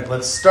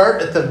Let's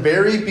start at the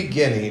very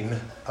beginning.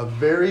 A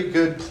very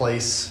good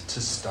place to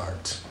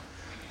start.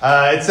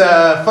 It's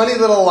a funny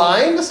little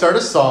line to start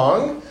a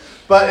song,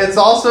 but it's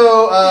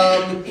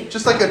also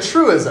just like a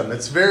truism.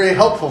 It's very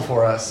helpful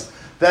for us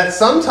that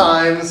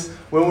sometimes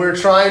when we're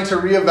trying to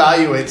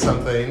reevaluate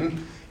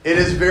something, it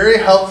is very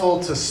helpful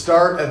to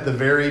start at the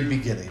very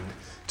beginning,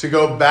 to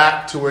go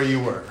back to where you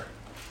were.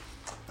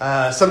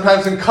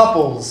 Sometimes when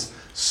couples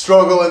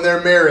struggle in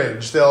their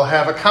marriage, they'll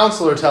have a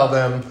counselor tell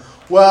them,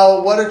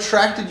 well, what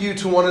attracted you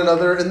to one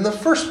another in the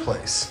first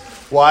place?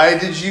 Why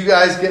did you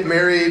guys get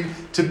married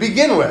to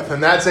begin with?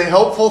 And that's a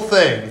helpful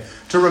thing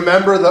to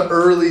remember the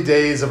early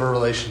days of a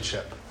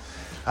relationship.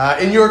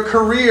 In your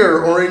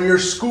career or in your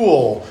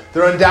school,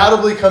 there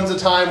undoubtedly comes a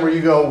time where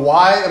you go,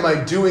 why am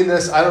I doing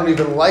this? I don't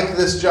even like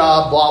this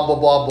job, blah, blah,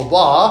 blah, blah,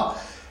 blah.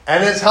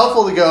 And it's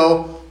helpful to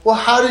go, well,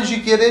 how did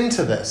you get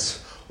into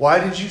this?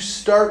 Why did you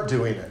start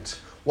doing it?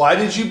 Why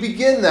did you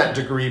begin that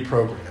degree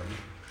program?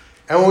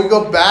 And when we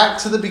go back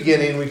to the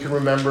beginning, we can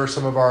remember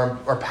some of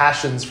our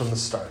passions from the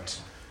start.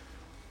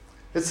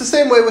 It's the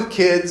same way with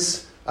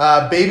kids.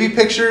 Baby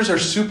pictures are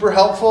super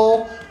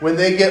helpful. When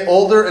they get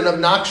older and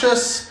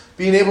obnoxious,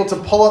 being able to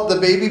pull up the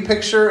baby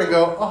picture and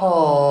go,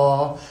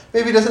 oh,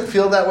 maybe it doesn't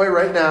feel that way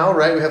right now,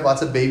 right? We have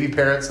lots of baby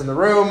parents in the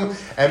room,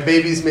 and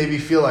babies maybe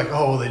feel like,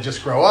 oh, they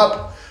just grow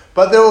up.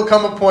 But there will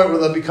come a point where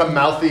they'll become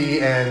mouthy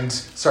and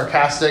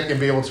sarcastic and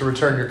be able to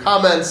return your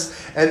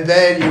comments, and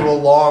then you will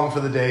long for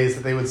the days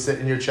that they would sit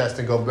in your chest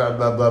and go blah,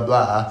 blah, blah,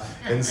 blah,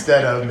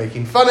 instead of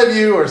making fun of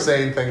you or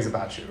saying things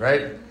about you,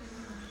 right?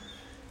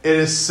 It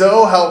is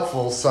so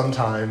helpful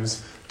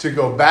sometimes to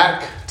go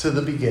back to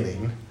the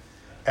beginning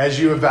as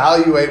you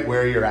evaluate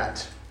where you're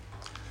at.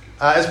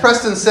 As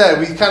Preston said,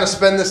 we kind of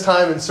spend this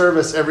time in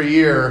service every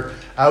year.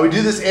 We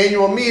do this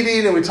annual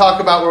meeting and we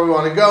talk about where we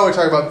want to go. We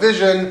talk about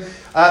vision.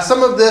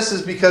 Some of this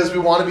is because we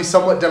want to be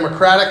somewhat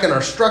democratic in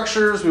our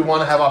structures. We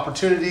want to have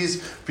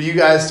opportunities for you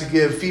guys to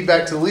give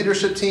feedback to the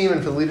leadership team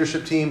and for the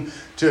leadership team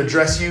to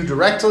address you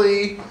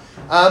directly.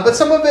 But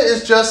some of it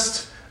is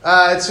just,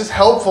 it's just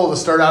helpful to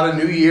start out a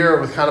new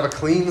year with kind of a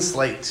clean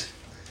slate.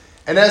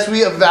 And as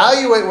we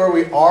evaluate where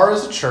we are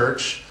as a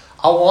church,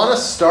 I want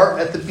to start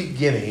at the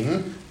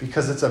beginning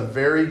because it's a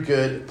very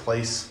good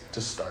place to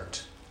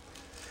start.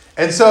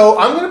 And so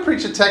I'm going to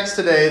preach a text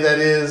today that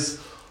is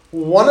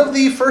one of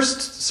the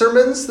first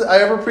sermons that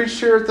I ever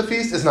preached here at the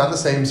feast. It's not the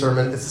same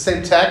sermon. It's the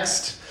same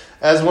text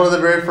as one of the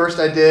very first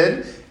I did.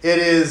 It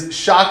is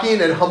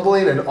shocking and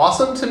humbling and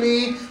awesome to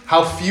me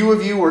how few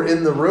of you were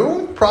in the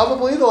room,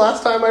 probably the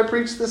last time I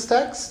preached this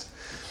text.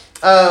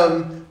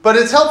 But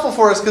it's helpful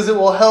for us because it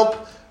will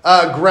help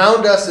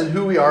ground us in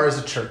who we are as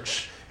a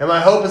church. And my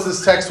hope is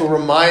this text will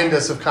remind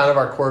us of kind of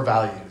our core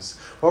values.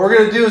 What we're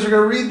going to do is we're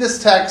going to read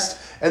this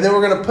text and then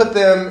we're going to put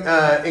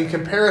them in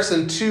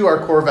comparison to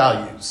our core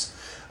values.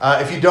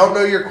 If you don't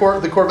know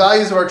the core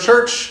values of our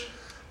church,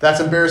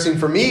 that's embarrassing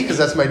for me because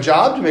that's my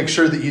job to make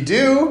sure that you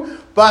do.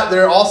 But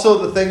there are also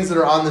the things that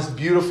are on this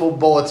beautiful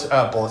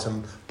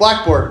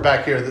blackboard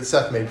back here that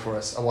Seth made for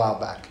us a while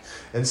back.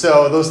 And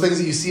so those things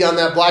that you see on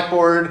that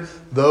blackboard,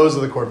 those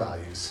are the core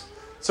values.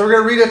 So we're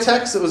going to read a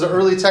text that was an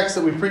early text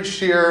that we preached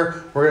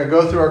here. We're going to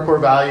go through our core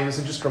values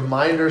and just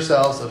remind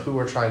ourselves of who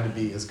we're trying to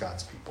be as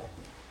God's people.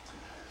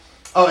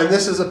 Oh, and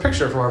this is a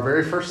picture from our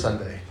very first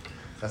Sunday.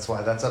 That's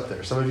why that's up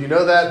there. Some of you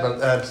know that,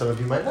 but some of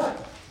you might not.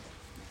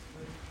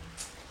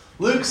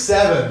 Luke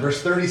 7,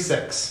 verse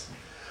 36.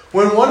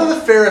 When one of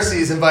the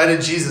Pharisees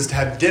invited Jesus to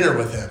have dinner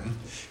with him,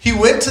 he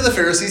went to the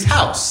Pharisee's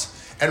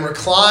house and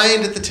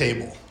reclined at the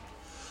table.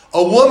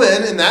 A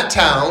woman in that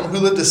town who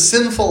lived a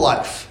sinful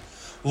life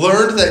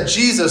learned that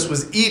Jesus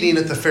was eating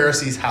at the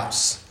Pharisee's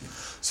house.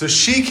 So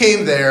she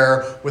came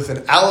there with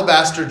an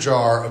alabaster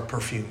jar of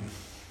perfume.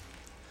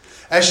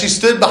 As she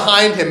stood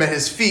behind him at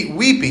his feet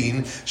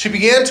weeping, she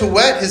began to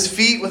wet his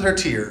feet with her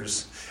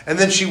tears. And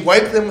then she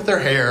wiped them with her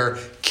hair,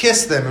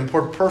 kissed them, and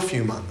poured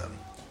perfume on them.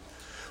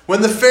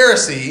 When the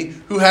Pharisee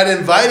who had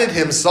invited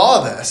him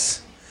saw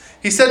this,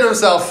 he said to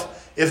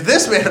himself, if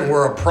this man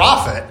were a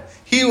prophet,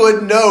 he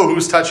would know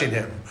who's touching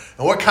him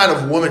and what kind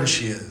of woman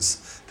she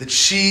is, that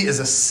she is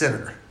a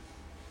sinner.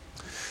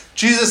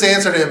 Jesus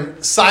answered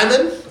him,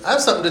 Simon, I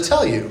have something to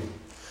tell you.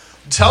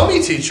 Tell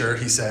me, teacher,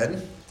 he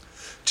said.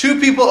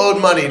 2 people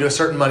owed money to a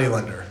certain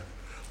moneylender.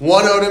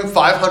 One owed him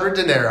 500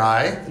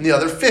 denarii and the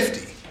other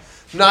 50.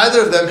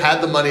 Neither of them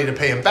had the money to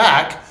pay him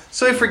back,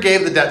 so he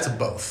forgave the debts of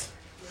both.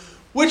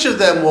 Which of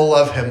them will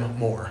love him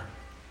more?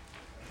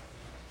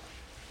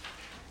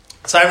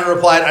 Simon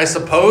replied, I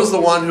suppose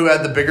the one who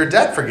had the bigger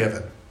debt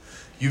forgiven.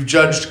 You've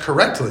judged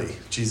correctly,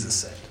 Jesus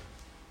said.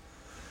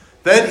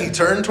 Then he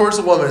turned towards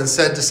the woman and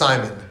said to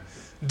Simon,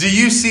 do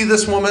you see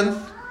this woman?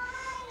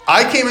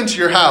 I came into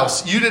your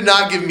house. You did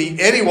not give me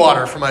any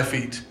water for my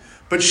feet,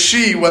 but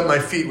she wet my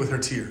feet with her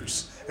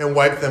tears and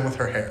wiped them with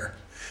her hair.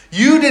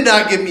 You did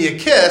not give me a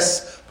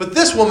kiss, but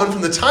this woman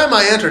from the time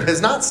I entered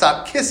has not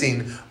stopped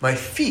kissing my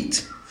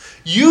feet.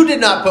 You did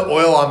not put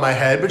oil on my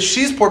head, but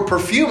she's poured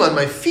perfume on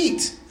my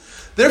feet.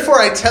 Therefore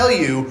I tell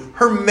you,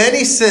 her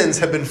many sins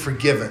have been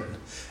forgiven,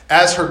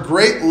 as her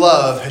great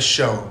love has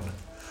shown.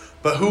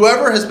 But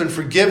whoever has been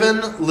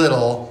forgiven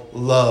little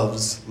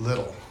loves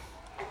little."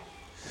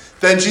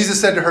 Then Jesus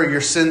said to her,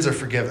 "Your sins are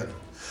forgiven."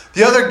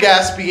 The other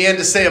guests began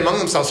to say among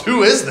themselves,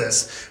 "Who is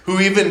this who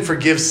even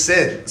forgives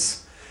sins?"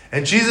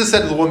 And Jesus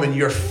said to the woman,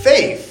 "Your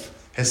faith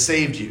has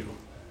saved you.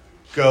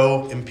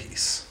 Go in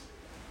peace."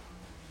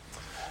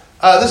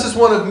 This is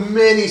one of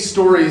many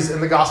stories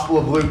in the Gospel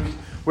of Luke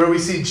where we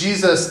see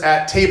Jesus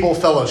at table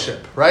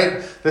fellowship,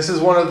 right? This is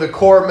one of the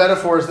core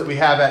metaphors that we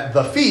have at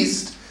the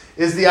feast,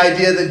 is the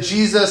idea that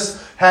Jesus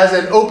has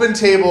an open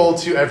table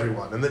to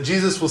everyone and that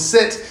Jesus will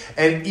sit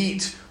and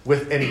eat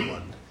with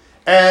anyone.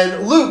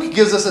 And Luke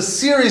gives us a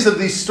series of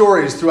these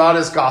stories throughout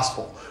his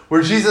gospel,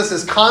 where Jesus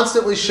is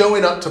constantly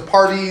showing up to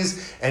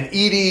parties and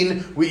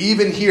eating. We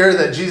even hear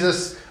that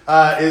Jesus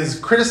is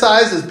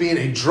criticized as being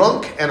a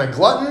drunk and a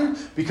glutton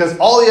because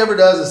all he ever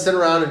does is sit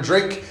around and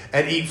drink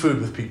and eat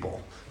food with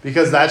people,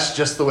 because that's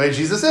just the way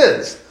Jesus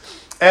is.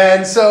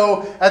 And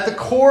so at the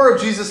core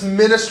of Jesus'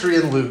 ministry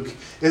in Luke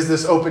is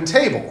this open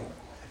table.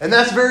 And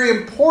that's very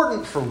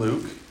important for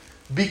Luke,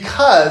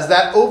 because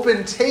that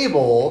open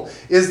table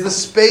is the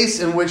space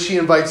in which he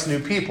invites new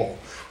people,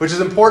 which is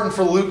important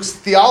for Luke's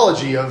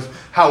theology of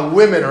how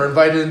women are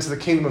invited into the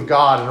kingdom of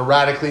God in a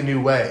radically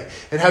new way,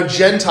 and how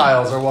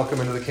Gentiles are welcome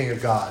into the kingdom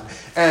of God,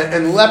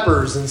 and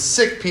lepers and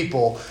sick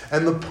people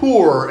and the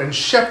poor and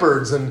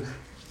shepherds. And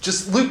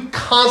just Luke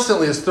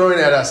constantly is throwing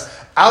at us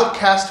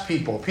outcast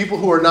people, people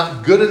who are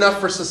not good enough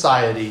for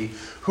society,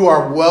 who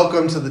are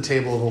welcome to the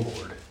table of the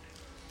Lord.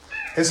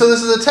 And so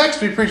this is a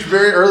text we preached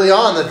very early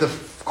on, that the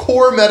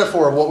core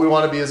metaphor of what we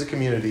want to be as a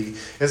community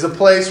is a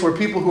place where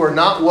people who are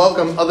not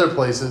welcome other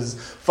places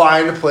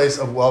find a place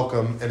of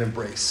welcome and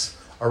embrace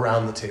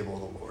around the table of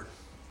the Lord.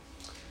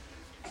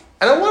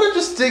 And I want to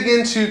just dig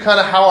into kind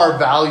of how our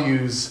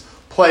values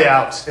play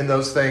out in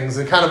those things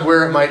and kind of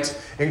where it might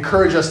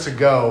encourage us to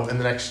go in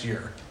the next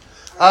year.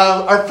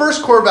 Our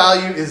first core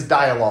value is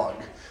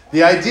dialogue.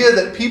 The idea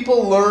that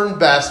people learn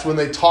best when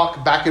they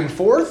talk back and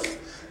forth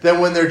than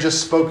when they're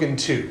just spoken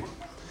to.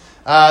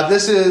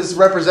 This is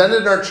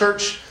represented in our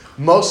church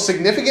most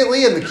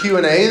significantly in the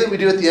Q&A that we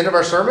do at the end of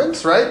our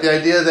sermons, right? The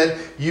idea that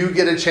you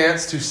get a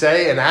chance to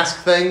say and ask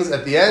things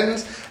at the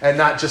end and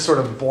not just sort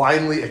of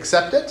blindly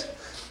accept it.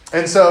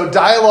 And so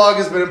dialogue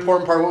has been an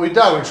important part of what we've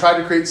done. We've tried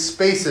to create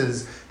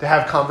spaces to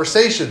have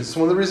conversations. It's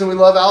one of the reasons we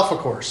love Alpha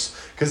Course,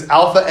 because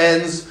Alpha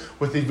ends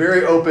with the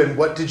very open,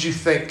 "What did you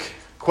think?"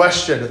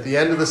 question at the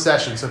end of the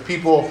session, so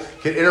people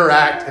can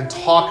interact and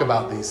talk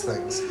about these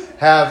things,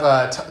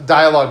 have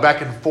dialogue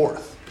back and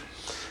forth.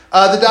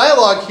 The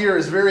dialogue here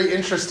is very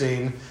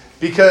interesting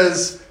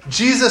because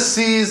Jesus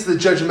sees the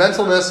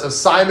judgmentalness of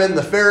Simon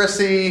the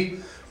Pharisee,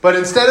 but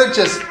instead of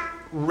just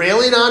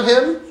railing on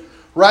him,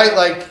 right?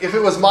 Like if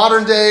it was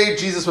modern day,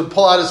 Jesus would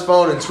pull out his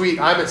phone and tweet,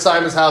 "I'm at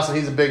Simon's house and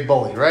he's a big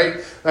bully," right?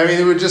 I mean,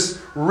 he would just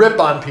rip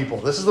on people.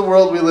 This is the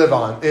world we live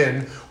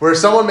in, where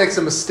someone makes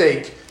a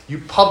mistake, you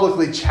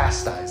publicly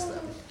chastise them.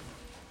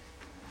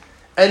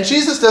 And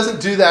Jesus doesn't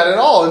do that at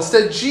all.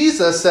 Instead,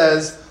 Jesus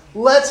says,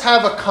 "Let's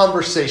have a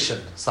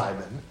conversation,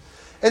 Simon."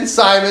 And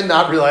Simon,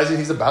 not realizing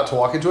he's about to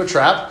walk into a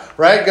trap,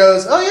 right,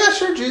 goes, "Oh yeah,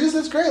 sure, Jesus,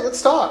 that's great,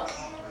 let's talk."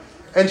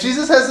 And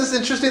Jesus has this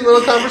interesting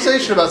little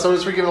conversation about someone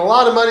who's forgiven a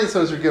lot of money and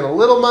someone who's forgiven a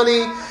little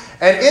money.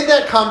 And in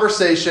that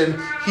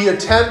conversation, he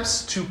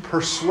attempts to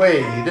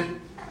persuade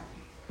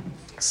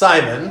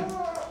Simon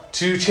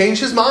to change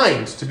his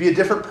mind, to be a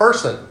different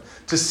person,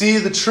 to see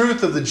the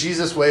truth of the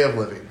Jesus way of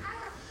living.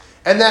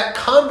 And that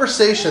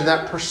conversation,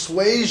 that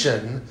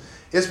persuasion,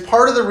 is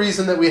part of the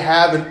reason that we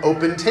have an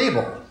open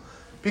table.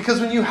 Because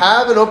when you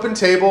have an open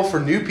table for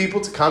new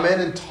people to come in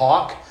and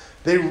talk,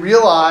 they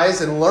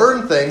realize and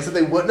learn things that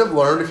they wouldn't have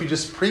learned if you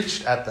just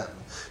preached at them.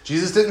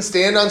 Jesus didn't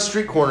stand on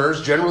street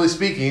corners, generally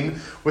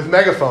speaking, with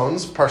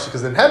megaphones, partially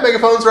because they didn't have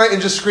megaphones, right,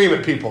 and just scream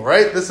at people,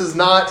 right? This is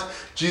not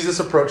Jesus'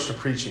 approach to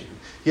preaching.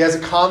 He has a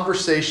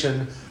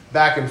conversation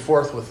back and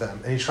forth with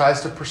them, and he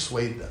tries to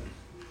persuade them.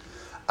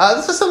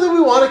 This is something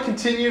we want to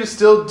continue to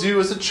still do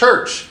as a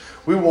church.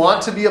 We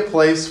want to be a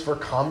place for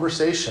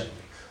conversation.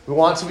 We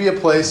want to be a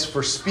place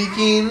for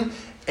speaking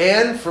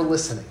and for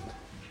listening.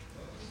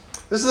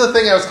 This is the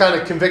thing I was kind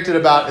of convicted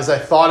about as I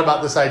thought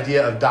about this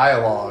idea of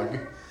dialogue,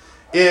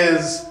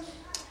 is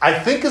I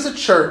think as a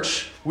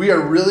church, we are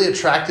really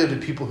attracted to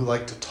people who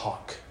like to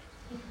talk.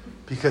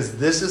 Because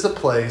this is a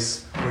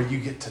place where you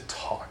get to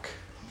talk.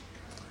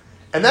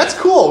 And that's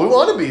cool. We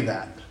want to be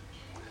that.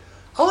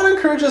 I want to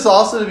encourage us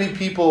also to be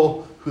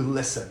people who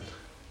listen.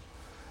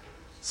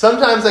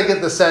 Sometimes I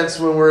get the sense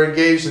when we're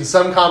engaged in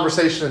some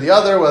conversation or the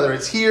other, whether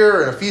it's here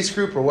or in a feast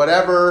group or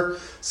whatever,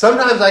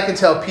 sometimes I can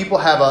tell people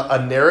have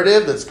a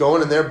narrative that's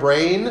going in their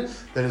brain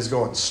that is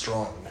going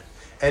strong.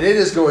 And it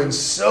is going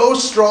so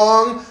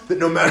strong that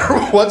no matter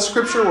what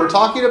scripture we're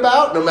talking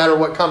about, no matter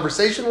what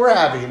conversation we're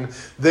having,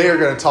 they are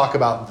going to talk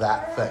about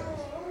that thing.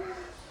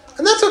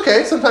 And that's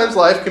okay. Sometimes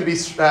life can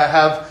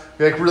have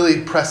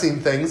really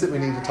pressing things that we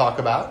need to talk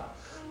about.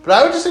 But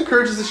I would just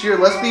encourage us this year,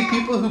 let's be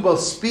people who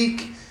both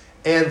speak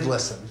and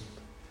listen.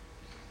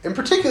 In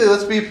particular,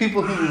 let's be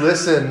people who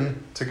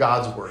listen to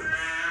God's word.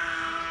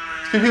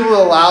 To be people that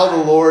allow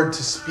the Lord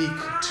to speak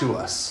to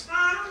us.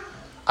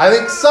 I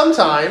think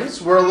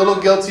sometimes we're a little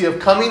guilty of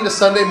coming to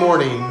Sunday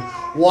morning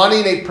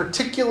wanting a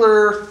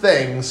particular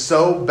thing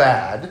so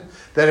bad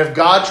that if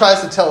God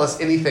tries to tell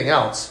us anything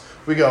else,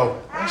 we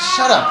go, oh,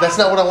 shut up, that's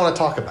not what I want to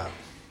talk about.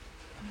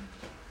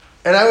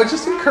 And I would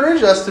just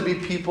encourage us to be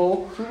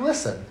people who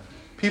listen,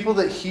 people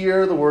that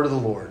hear the word of the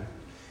Lord.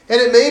 And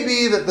it may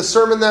be that the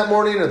sermon that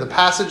morning or the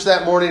passage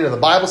that morning or the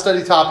Bible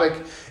study topic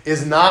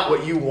is not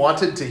what you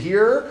wanted to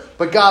hear,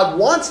 but God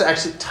wants to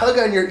actually tug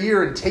on your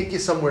ear and take you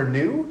somewhere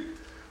new,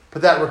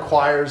 but that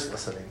requires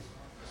listening.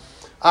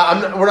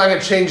 We're not going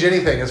to change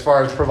anything as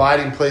far as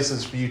providing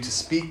places for you to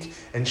speak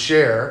and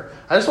share.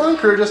 I just want to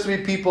encourage us to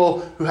be people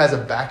who has a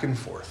back and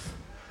forth.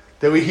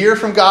 That we hear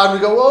from God and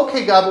we go, well,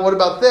 okay, God, but what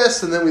about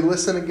this? And then we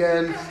listen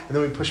again, and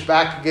then we push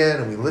back again,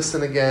 and we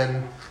listen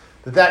again.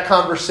 That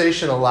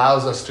conversation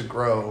allows us to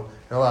grow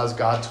and allows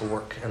God to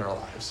work in our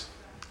lives.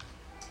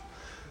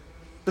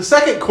 The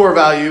second core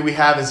value we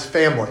have is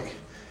family.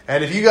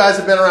 And if you guys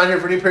have been around here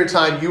for any period of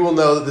time, you will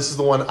know that this is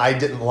the one I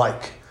didn't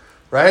like.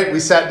 Right? We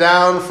sat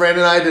down, Fran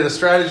and I did a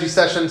strategy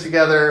session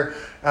together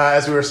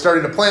as we were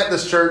starting to plant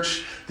this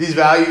church. These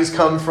values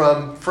come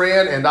from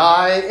Fran and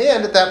I,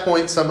 and at that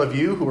point, some of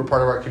you who were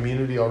part of our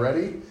community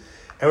already.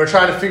 And we're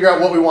trying to figure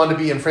out what we wanted to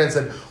be. And Fran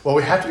said, well,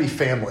 we have to be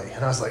family.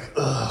 And I was like,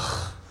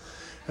 ugh.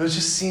 It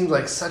just seemed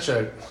like such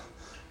a,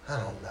 I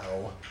don't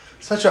know,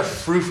 such a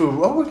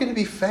frou-frou. Oh, we're going to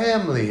be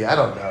family. I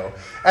don't know.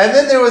 And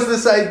then there was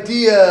this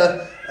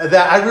idea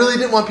that I really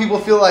didn't want people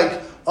to feel like,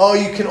 oh,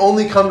 you can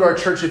only come to our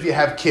church if you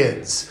have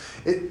kids.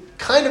 It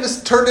kind of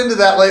has turned into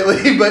that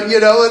lately, but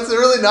it's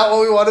really not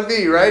what we want to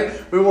be, right?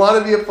 We want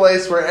to be a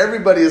place where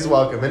everybody is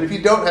welcome. And if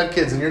you don't have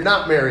kids and you're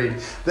not married,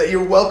 that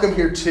you're welcome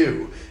here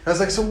too. And I was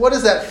like, so what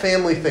does that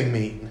family thing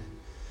mean?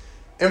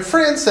 And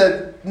Fran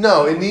said,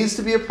 no, it needs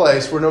to be a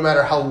place where no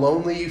matter how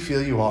lonely you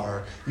feel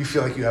you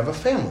feel like you have a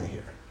family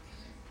here.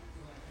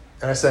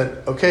 And I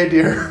said, okay,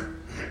 dear,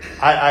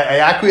 I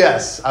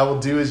acquiesce. I will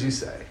do as you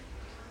say.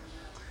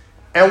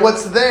 And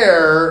what's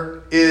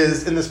there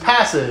is, in this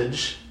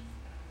passage,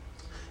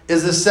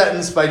 is this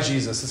sentence by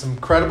Jesus, this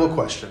incredible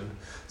question.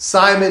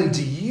 Simon,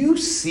 do you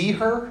see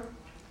her?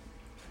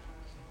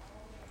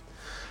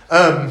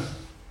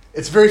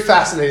 It's very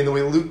fascinating the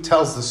way Luke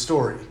tells the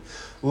story.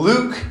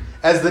 Luke,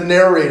 as the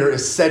narrator,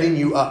 is setting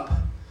you up.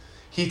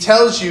 He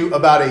tells you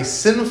about a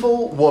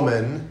sinful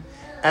woman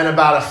and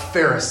about a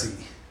Pharisee.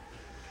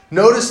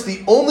 Notice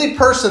the only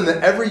person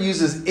that ever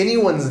uses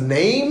anyone's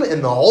name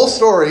in the whole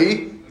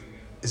story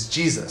is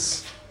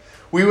Jesus.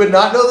 We would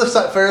not know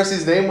the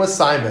Pharisee's name was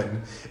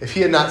Simon if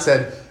he had not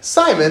said,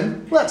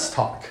 Simon, let's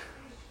talk.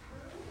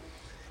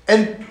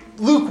 And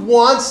Luke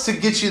wants to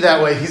get you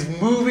that way. He's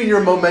moving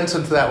your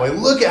momentum to that way.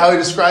 Look at how he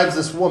describes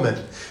this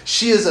woman.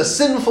 She is a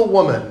sinful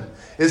woman,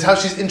 is how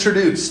she's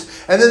introduced.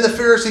 And then the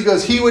Pharisee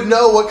goes, he would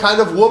know what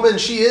kind of woman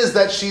she is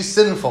that she's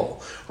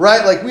sinful.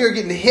 Right? Like we are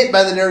getting hit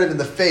by the narrative in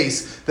the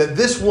face that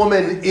this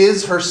woman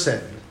is her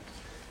sin.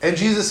 And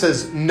Jesus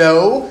says,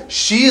 no,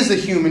 she is a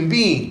human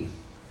being.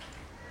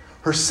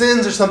 Her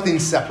sins are something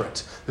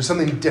separate. There's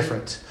something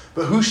different.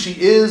 But who she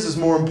is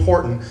more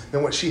important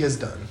than what she has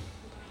done.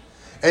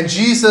 And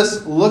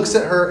Jesus looks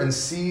at her and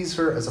sees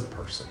her as a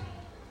person.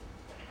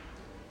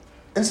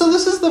 And so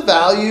this is the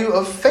value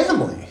of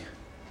family.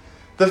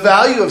 The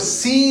value of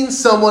seeing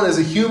someone as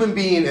a human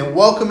being and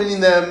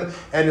welcoming them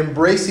and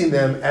embracing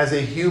them as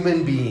a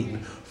human being,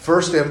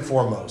 first and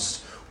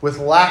foremost, with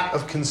lack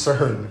of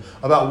concern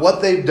about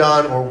what they've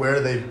done or where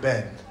they've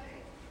been.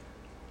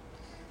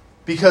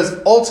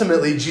 Because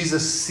ultimately,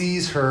 Jesus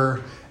sees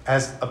her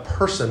as a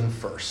person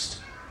first.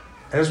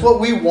 And it's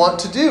what we want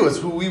to do. It's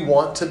who we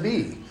want to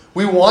be.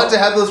 We want to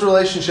have those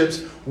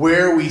relationships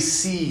where we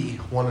see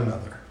one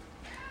another.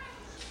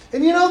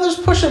 And there's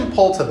push and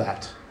pull to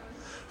that.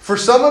 For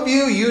some of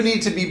you, you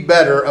need to be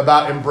better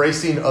about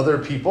embracing other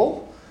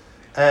people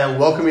and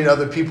welcoming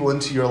other people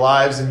into your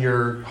lives and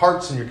your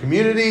hearts and your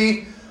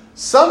community.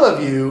 Some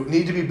of you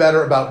need to be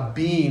better about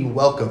being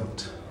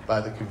welcomed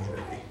by the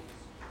community.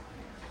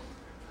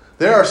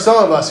 There are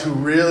some of us who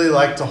really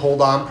like to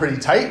hold on pretty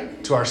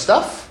tight to our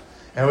stuff,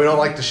 and we don't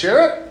like to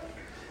share it.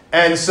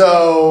 And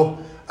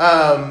so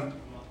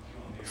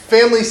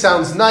family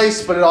sounds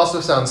nice, but it also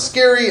sounds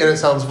scary, and it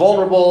sounds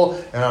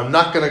vulnerable, and I'm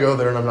not going to go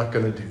there, and I'm not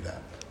going to do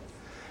that.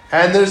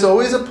 And there's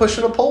always a push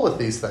and a pull with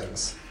these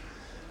things.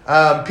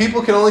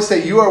 People can only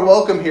say, you are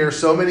welcome here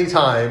so many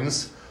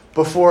times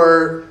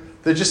before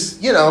they're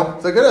just, they're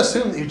going to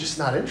assume that you're just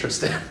not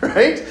interested,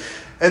 right?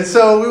 And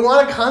so we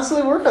want to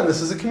constantly work on this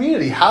as a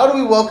community. How do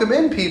we welcome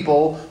in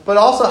people, but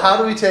also how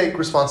do we take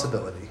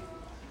responsibility?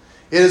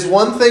 It is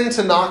one thing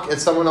to knock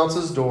at someone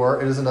else's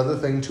door. It is another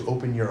thing to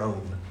open your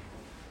own.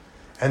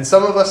 And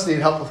some of us need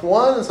help with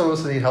one, and some of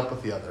us need help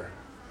with the other.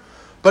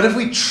 But if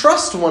we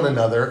trust one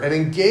another and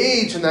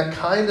engage in that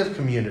kind of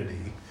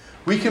community,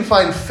 we can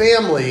find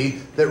family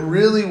that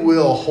really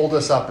will hold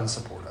us up and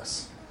support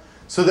us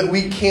so that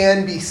we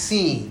can be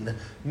seen,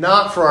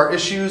 not for our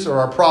issues or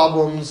our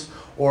problems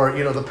or,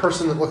 the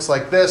person that looks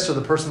like this or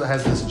the person that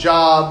has this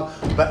job,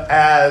 but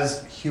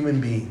as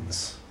human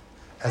beings.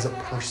 as a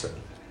person.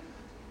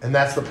 And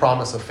that's the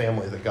promise of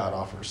family that God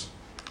offers.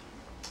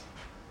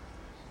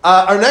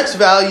 Our next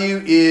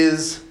value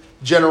is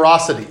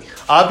generosity.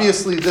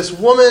 Obviously, this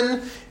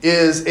woman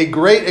is a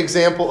great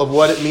example of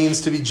what it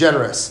means to be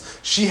generous.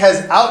 She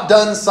has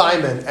outdone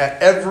Simon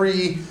at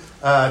every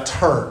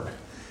turn.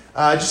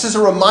 Just as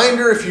a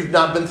reminder, if you've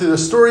not been through the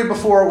story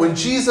before, when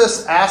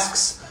Jesus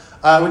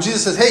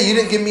says, hey, you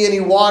didn't give me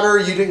any water,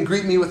 you didn't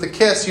greet me with a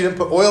kiss, you didn't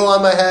put oil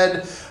on my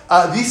head,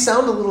 these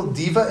sound a little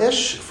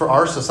diva-ish for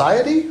our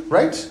society,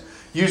 right?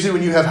 Usually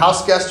when you have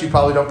house guests, you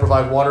probably don't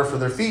provide water for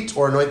their feet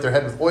or anoint their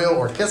head with oil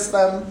or kiss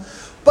them.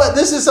 But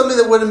this is something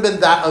that wouldn't have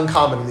been that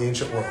uncommon in the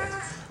ancient world.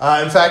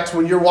 In fact,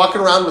 when you're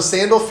walking around with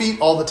sandal feet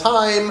all the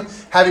time,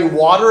 having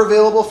water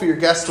available for your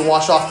guests to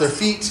wash off their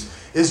feet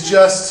is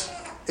just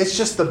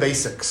the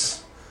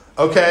basics.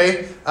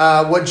 Okay?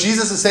 What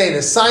Jesus is saying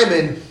is,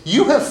 Simon,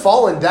 you have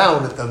fallen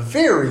down at the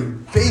very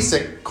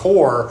basic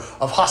core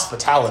of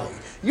hospitality.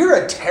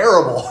 You're a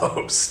terrible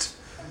host.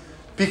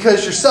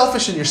 Because you're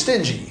selfish and you're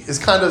stingy is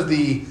kind of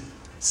the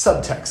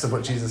subtext of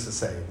what Jesus is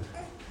saying.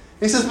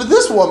 He says, but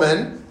this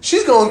woman,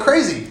 she's going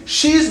crazy.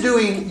 She's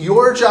doing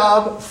your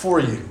job for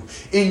you.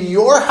 In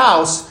your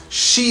house,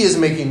 she is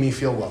making me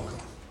feel welcome.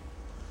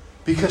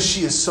 Because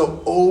she is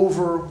so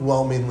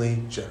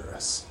overwhelmingly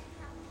generous.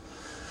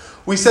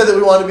 We said that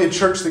we want to be a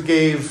church that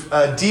gave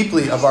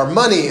deeply of our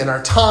money and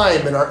our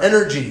time and our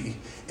energy.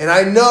 And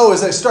I know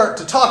as I start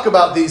to talk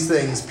about these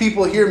things,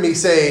 people hear me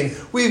saying,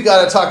 we've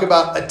got to talk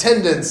about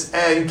attendance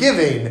and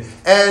giving.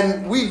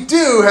 And we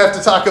do have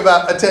to talk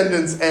about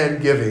attendance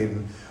and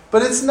giving.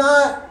 But it's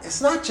not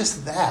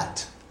just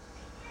that.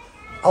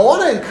 I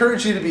want to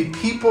encourage you to be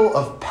people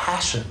of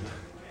passion.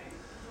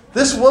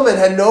 This woman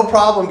had no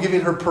problem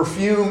giving her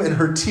perfume and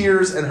her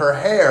tears and her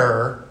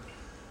hair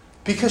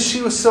because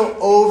she was so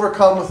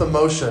overcome with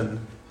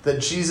emotion that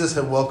Jesus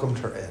had welcomed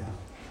her in.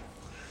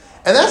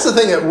 And that's the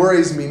thing that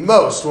worries me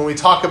most when we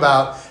talk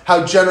about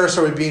how generous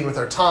are we being with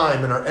our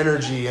time and our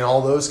energy and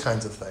all those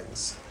kinds of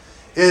things.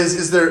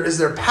 Is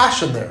there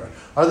passion there?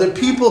 Are there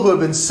people who have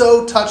been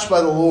so touched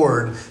by the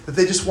Lord that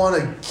they just want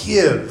to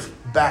give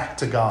back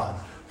to God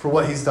for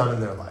what he's done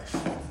in their life?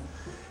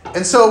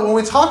 And so when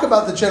we talk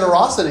about the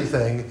generosity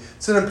thing,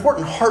 it's an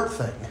important heart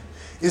thing.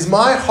 Is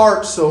my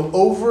heart so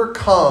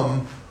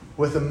overcome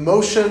with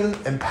emotion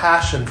and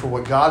passion for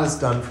what God has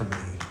done for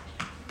me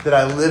that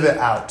I live it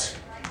out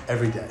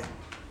every day?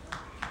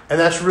 And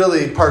that's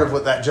really part of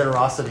what that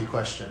generosity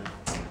question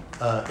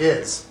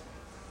is.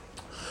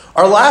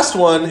 Our last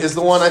one is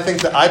the one I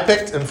think that I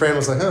picked, and Fran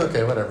was like, oh,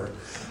 okay, whatever.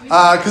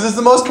 Because it's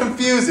the most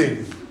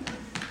confusing.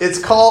 It's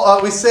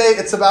called, we say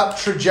it's about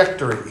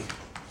trajectory.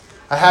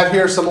 I have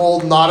here some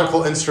old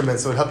nautical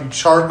instruments that would help you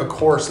chart a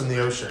course in the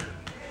ocean.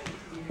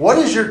 What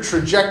is your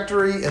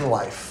trajectory in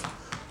life?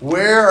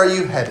 Where are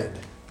you headed?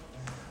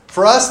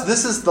 For us,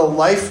 this is the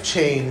life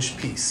change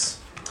piece.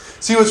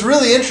 See, what's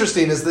really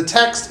interesting is the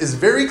text is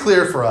very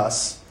clear for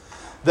us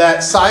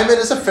that Simon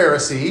is a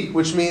Pharisee,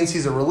 which means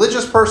he's a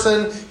religious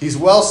person, he's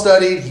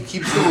well-studied, he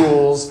keeps the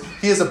rules,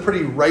 he is a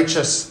pretty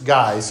righteous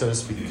guy, so to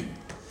speak.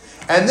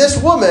 And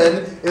this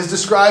woman is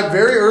described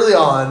very early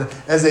on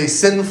as a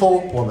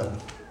sinful woman.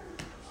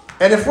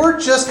 And if we're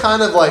just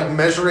kind of like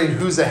measuring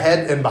who's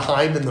ahead and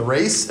behind in the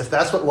race, if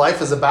that's what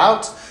life is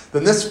about,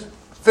 then this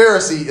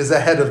Pharisee is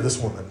ahead of this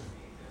woman.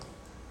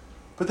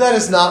 But that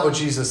is not what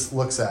Jesus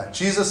looks at.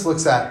 Jesus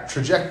looks at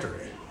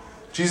trajectory.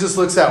 Jesus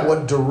looks at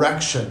what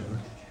direction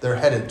they're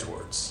headed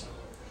towards.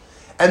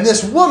 And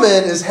this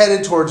woman is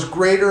headed towards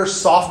greater,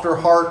 softer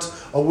heart,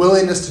 a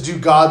willingness to do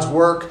God's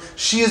work.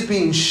 She is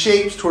being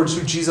shaped towards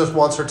who Jesus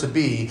wants her to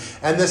be.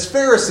 And this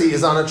Pharisee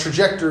is on a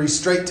trajectory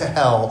straight to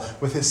hell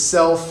with his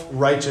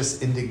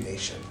self-righteous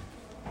indignation.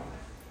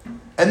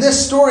 And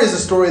this story is a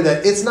story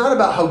that it's not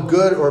about how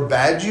good or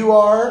bad you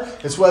are.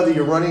 It's whether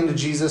you're running to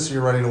Jesus or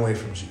you're running away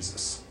from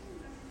Jesus.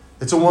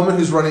 It's a woman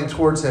who's running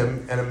towards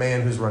him and a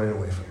man who's running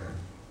away from her.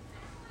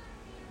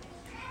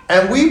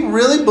 And we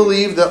really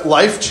believe that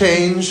life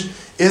change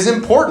is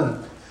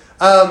important.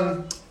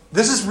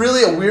 This is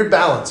really a weird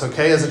balance,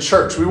 okay, as a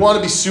church. We want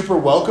to be super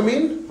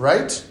welcoming,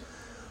 right?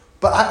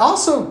 But I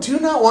also do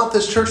not want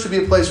this church to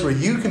be a place where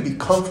you can be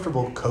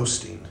comfortable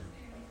coasting.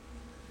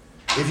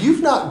 If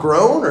you've not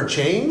grown or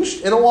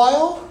changed in a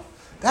while,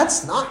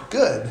 that's not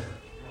good.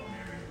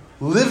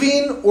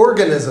 Living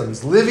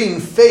organisms, living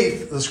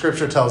faith, the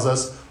scripture tells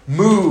us,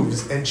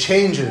 moves and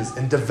changes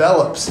and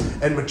develops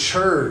and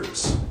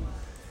matures.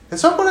 And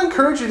so I want to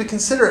encourage you to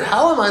consider,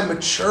 how am I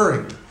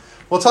maturing?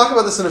 We'll talk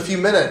about this in a few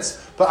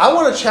minutes, but I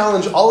want to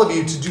challenge all of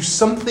you to do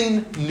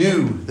something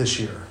new this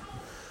year.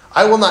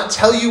 I will not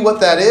tell you what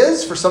that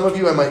is. For some of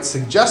you, I might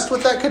suggest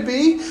what that could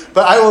be,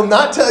 but I will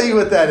not tell you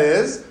what that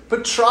is.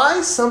 But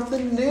try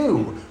something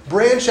new.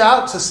 Branch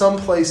out to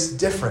someplace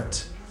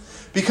different.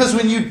 Because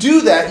when you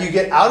do that, you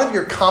get out of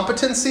your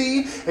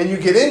competency and you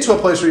get into a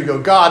place where you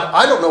go, God,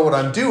 I don't know what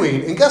I'm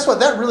doing. And guess what?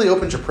 That really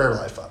opens your prayer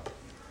life up.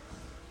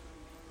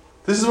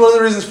 This is one of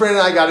the reasons Fran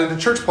and I got into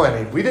church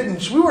planting. We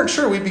weren't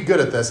sure we'd be good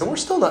at this, and we're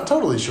still not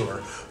totally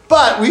sure.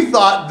 But we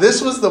thought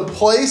this was the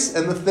place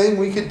and the thing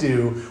we could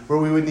do where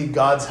we would need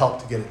God's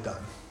help to get it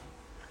done.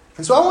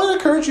 And so I want to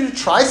encourage you to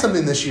try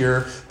something this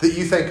year that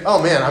you think,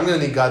 oh man, I'm going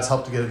to need God's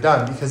help to get it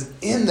done. Because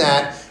in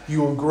that,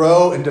 you will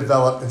grow and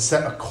develop and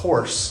set a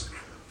course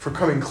for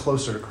coming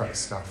closer to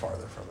Christ, not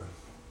farther from Him.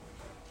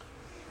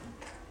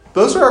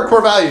 Those are our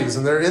core values,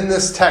 and they're in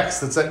this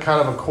text that's at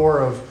kind of a core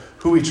of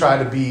who we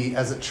try to be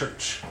as a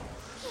church.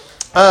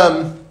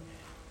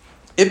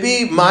 It'd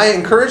be my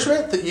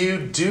encouragement that you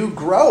do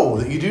grow,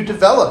 that you do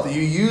develop, that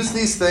you use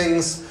these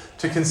things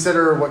to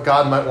consider what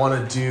God might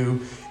want to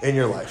do in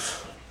your life.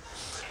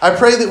 I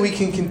pray that we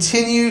can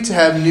continue to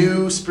have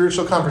new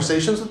spiritual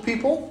conversations with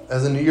people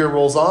as the new year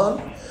rolls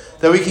on,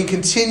 that we can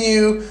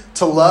continue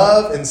to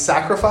love and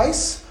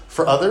sacrifice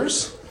for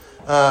others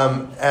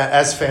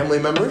as family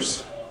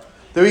members,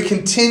 that we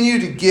continue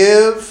to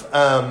give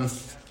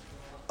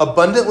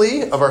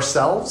abundantly of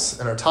ourselves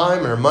and our time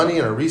and our money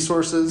and our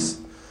resources,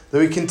 that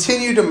we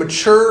continue to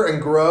mature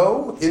and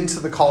grow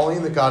into the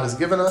calling that God has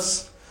given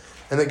us,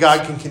 and that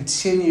God can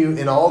continue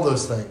in all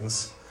those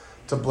things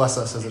to bless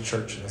us as a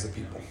church and as a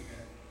people.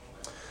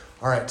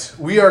 All right,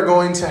 we are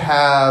going to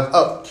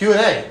have,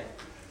 Q&A.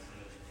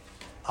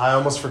 I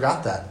almost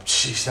forgot that.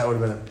 Sheesh, that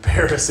would have been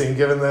embarrassing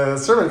given the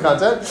sermon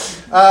content.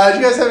 Do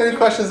you guys have any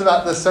questions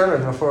about this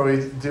sermon before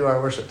we do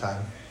our worship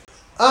time?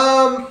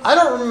 I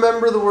don't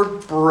remember the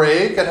word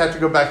break. I'd have to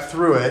go back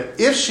through it.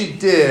 If she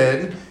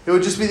did, it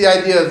would just be the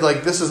idea of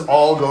like, this is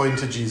all going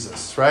to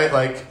Jesus, right?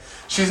 Like,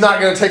 she's not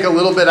going to take a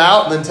little bit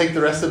out and then take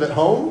the rest of it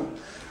home.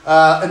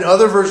 In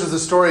other versions of the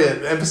story,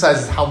 it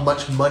emphasizes how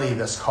much money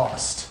this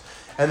cost.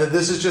 And that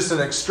this is just an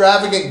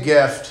extravagant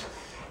gift,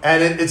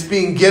 and it's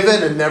being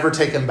given and never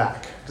taken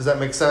back. Does that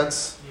make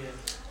sense? Yeah.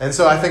 And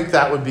so I think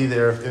that would be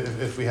there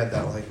if we had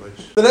that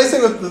language. The nice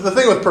thing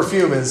with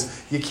perfume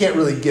is you can't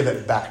really give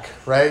it back,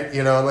 right?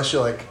 You know, unless you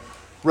like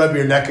rub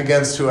your neck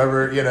against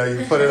whoever, you know,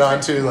 you put it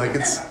onto, like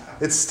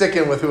it's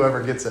sticking with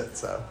whoever gets it.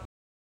 So